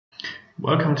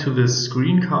Welcome to this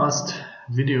screencast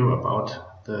video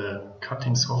about the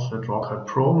cutting software DrawCut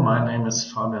Pro. My name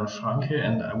is Fabian Franke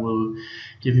and I will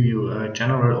give you a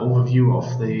general overview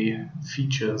of the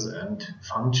features and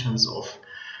functions of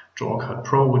DrawCut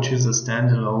Pro, which is a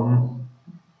standalone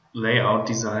layout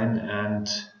design and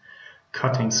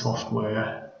cutting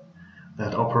software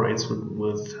that operates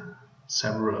with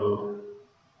several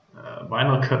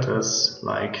vinyl cutters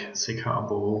like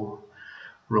Secabo,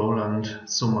 Roland,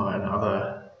 Summa and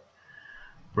other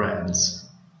brands.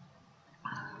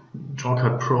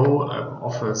 DrawCut Pro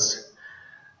offers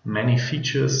many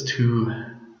features to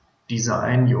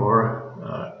design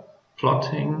your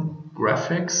plotting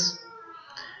graphics,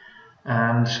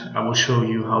 and I will show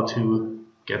you how to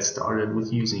get started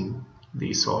with using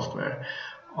the software.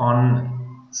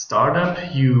 On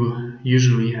startup, you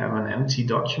usually have an empty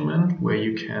document where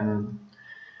you can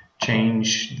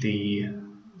change the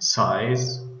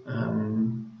size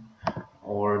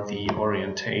or the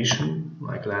orientation,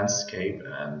 like landscape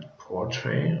and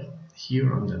portrait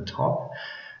here on the top.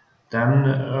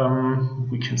 Then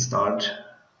we can start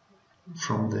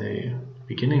from the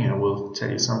beginning. I will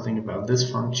tell you something about this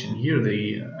function here.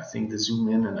 I think the zoom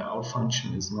in and out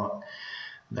function is not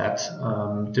that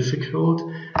difficult.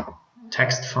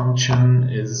 Text function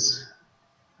is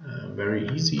very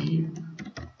easy.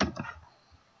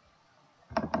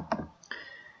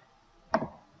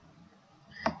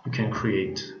 You can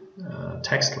create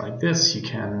text like this. You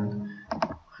can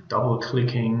double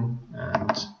clicking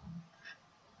and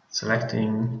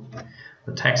selecting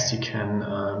the text. You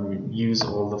can use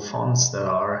all the fonts that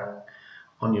are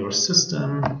on your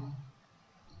system.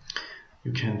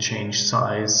 You can change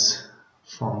size,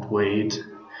 font weight,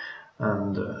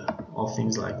 and all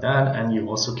things like that. And you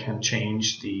also can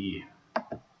change the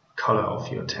color of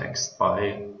your text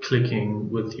by clicking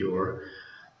with your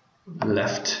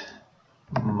left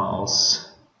mouse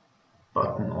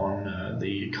button on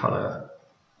the color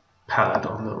palette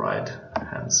on the right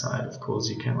hand side. Of course,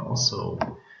 you can also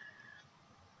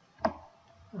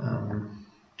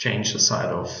change the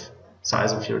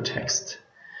size of your text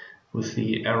with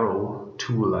the arrow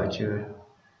tool like you're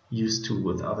used to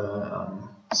with other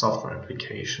software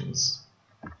applications,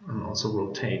 and also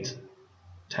rotate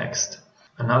text.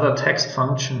 Another text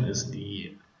function is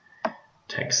the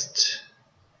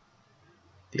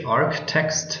arc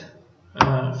text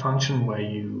function, where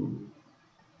you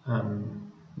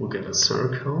will get a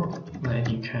circle that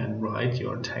you can write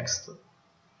your text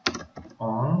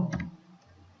on,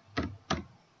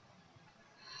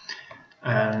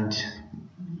 and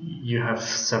you have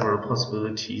several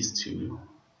possibilities to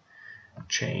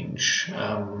change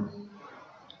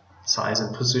size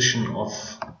and position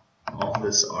of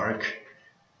this arc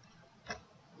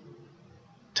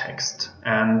text,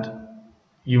 and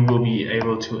you will be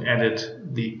able to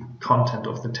edit the content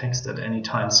of the text at any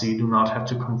time, so you do not have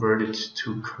to convert it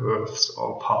to curves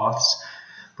or paths,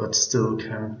 but still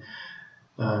can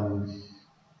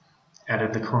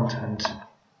edit the content.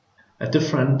 A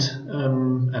different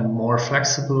and more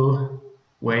flexible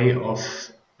way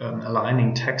of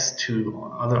aligning text to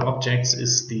other objects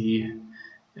is the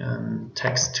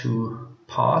text to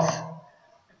path.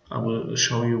 I will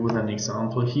show you with an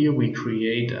example here. We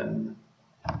create a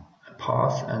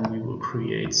path and we will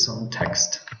create some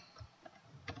text.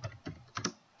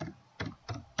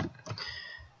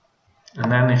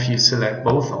 And then if you select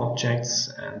both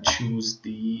objects and choose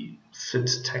the fit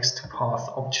text to path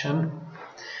option,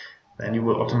 then you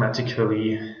will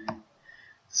automatically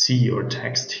see your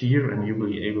text here and you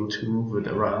will be able to move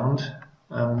it around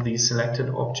the selected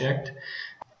object.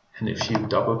 And if you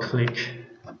double click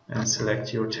and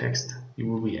select your text, you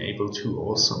will be able to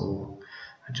also,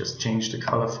 I just change the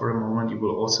color for a moment, you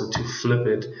will also to flip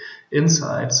it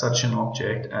inside such an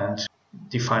object and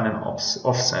define an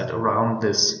offset around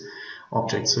this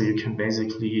object, so you can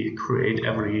basically create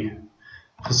every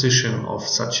position of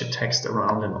such a text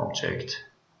around an object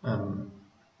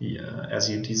as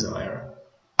you desire.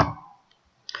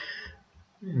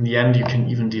 In the end, you can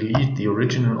even delete the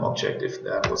original object if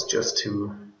that was just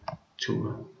to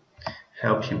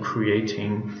help you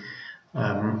creating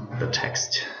the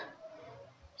text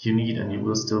you need, and you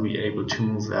will still be able to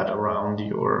move that around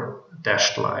your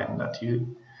dashed line that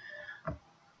you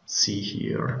see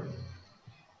here.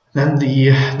 Then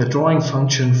the drawing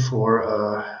function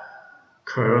for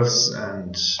curves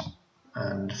and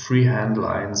freehand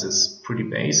lines is pretty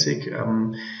basic.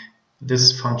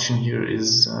 This function here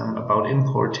is about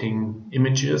importing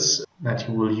images that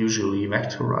you will usually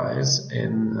vectorize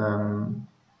in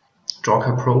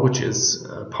DrawCut Pro, which is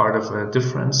part of a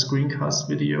different screencast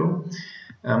video.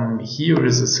 Here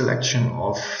is a selection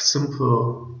of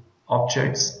simple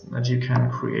objects that you can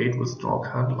create with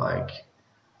DrawCut, like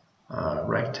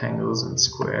rectangles and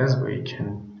squares, where you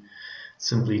can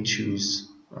simply choose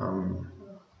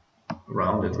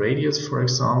rounded radius, for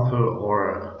example,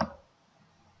 or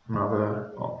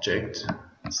another object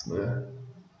is the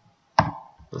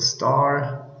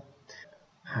star.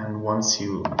 And once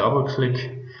you double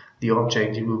click the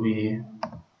object, you will be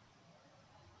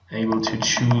able to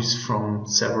choose from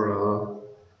several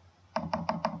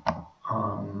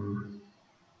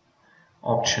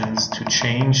options to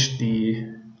change the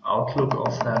outlook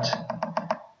of that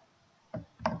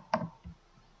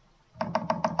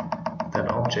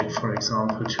object, for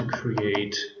example, to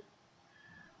create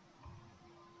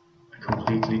a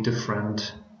completely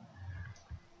different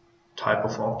type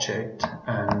of object.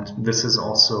 And this is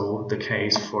also the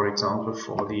case, for example,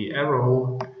 for the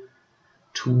arrow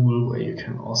tool, where you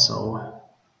can also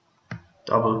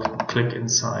double click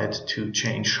inside to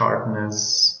change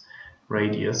sharpness,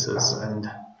 radiuses, and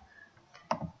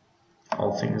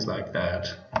all things like that.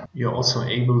 You're also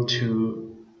able to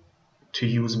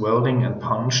use welding and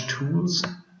punch tools.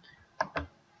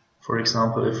 For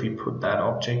example, if we put that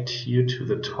object here to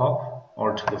the top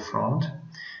or to the front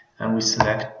and we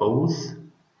select both,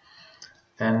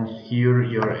 then here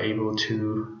you're able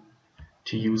to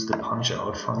use the punch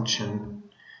out function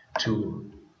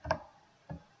to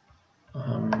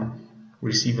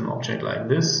receive an object like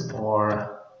this,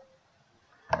 or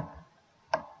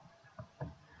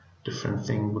different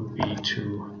thing would be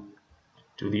to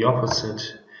do the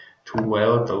opposite, to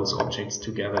weld those objects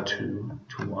together to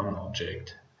one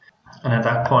object. And at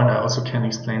that point I also can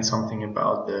explain something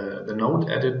about the node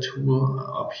edit tool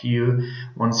up here.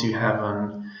 Once you have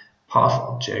a path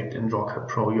object in DrawCut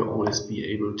Pro, you'll always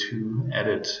be able to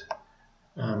edit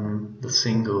the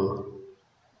single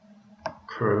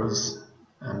curves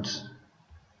and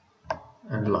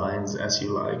lines as you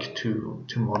like to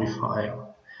modify.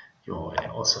 You're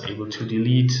also able to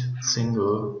delete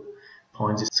single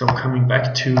points. So coming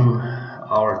back to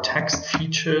our text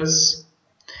features,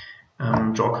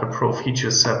 DrawCut Pro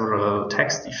features several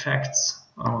text effects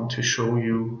I want to show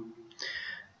you.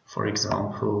 For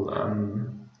example,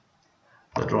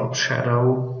 the drop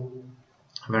shadow,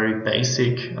 a very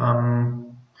basic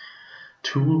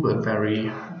tool, but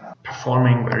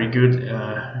performing very good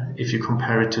if you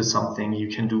compare it to something you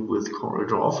can do with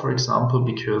CorelDRAW, for example,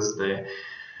 because the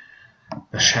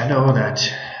shadow that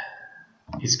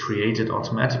is created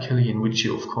automatically, in which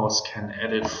you of course can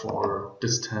edit for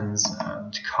distance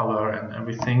and color and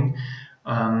everything,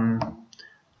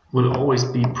 will always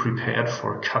be prepared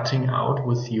for cutting out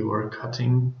with your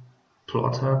cutting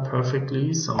plotter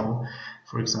perfectly. So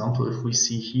for example, if we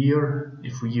see here,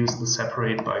 if we use the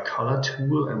separate by color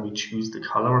tool and we choose the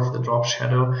color of the drop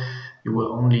shadow, you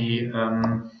will only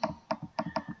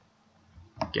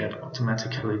get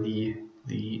automatically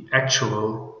the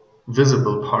actual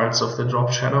visible parts of the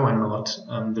drop shadow and not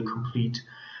the complete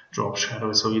drop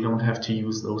shadow. So you don't have to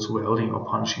use those welding or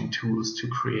punching tools to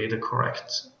create a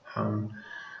correct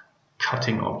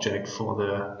cutting object for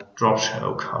the drop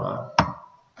shadow color.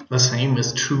 The same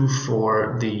is true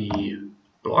for the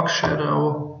block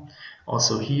shadow.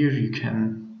 Also here you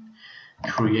can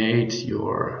create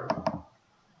your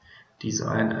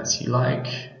design as you like,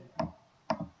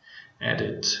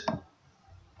 edit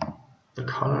the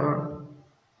color,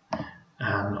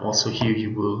 and also here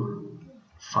you will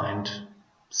find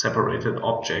separated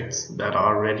objects that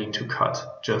are ready to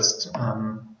cut, just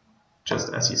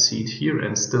as you see it here,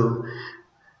 and still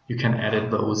you can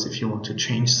edit those if you want to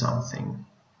change something.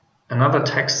 Another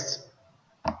text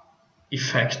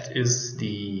effect is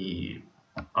the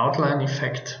outline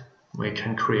effect, where you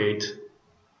can create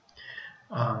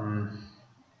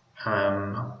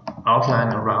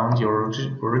outline around your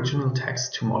original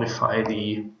text to modify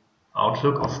the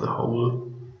outlook of the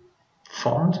whole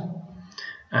font.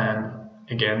 And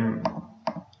again,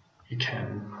 you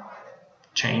can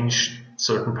change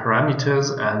certain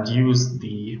parameters and use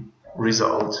the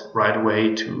result right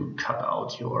away to cut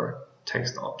out your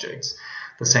text objects.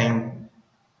 The same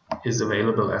is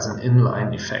available as an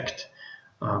inline effect,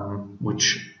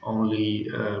 which only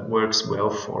works well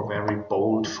for very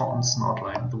bold fonts, not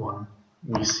like the one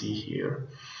we see here.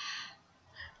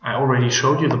 I already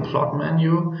showed you the plot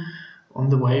menu on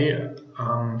the way.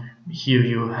 Here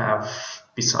you have,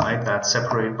 beside that,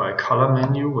 separate by color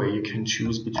menu, where you can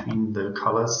choose between the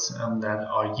colors that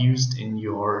are used in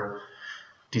your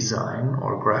design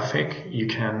or graphic. You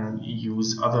can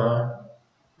use other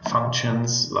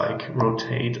functions like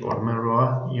rotate or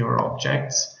mirror your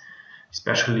objects,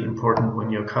 especially important when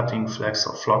you're cutting flex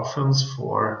or flock films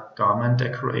for garment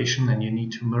decoration and you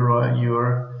need to mirror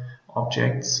your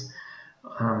objects.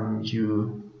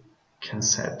 you can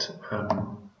set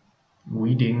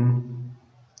weeding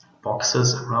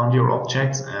boxes around your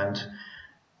objects, and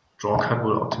DrawCut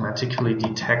will automatically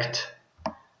detect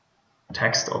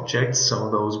text objects, so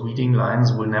those weeding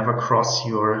lines will never cross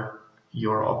your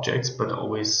objects but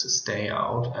always stay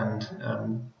out,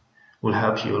 and will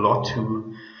help you a lot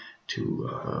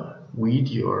to weed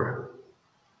your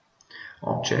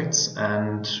objects.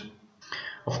 And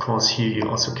of course here you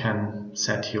also can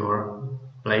set your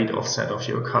blade offset of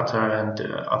your cutter and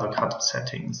other cutter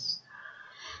settings.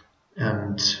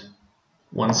 And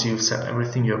once you've set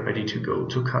everything, you're ready to go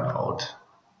to cut out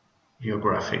your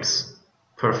graphics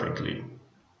perfectly.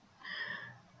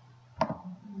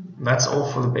 That's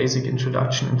all for the basic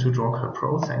introduction into DrawCut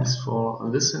Pro. Thanks for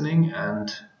listening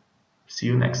and see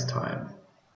you next time.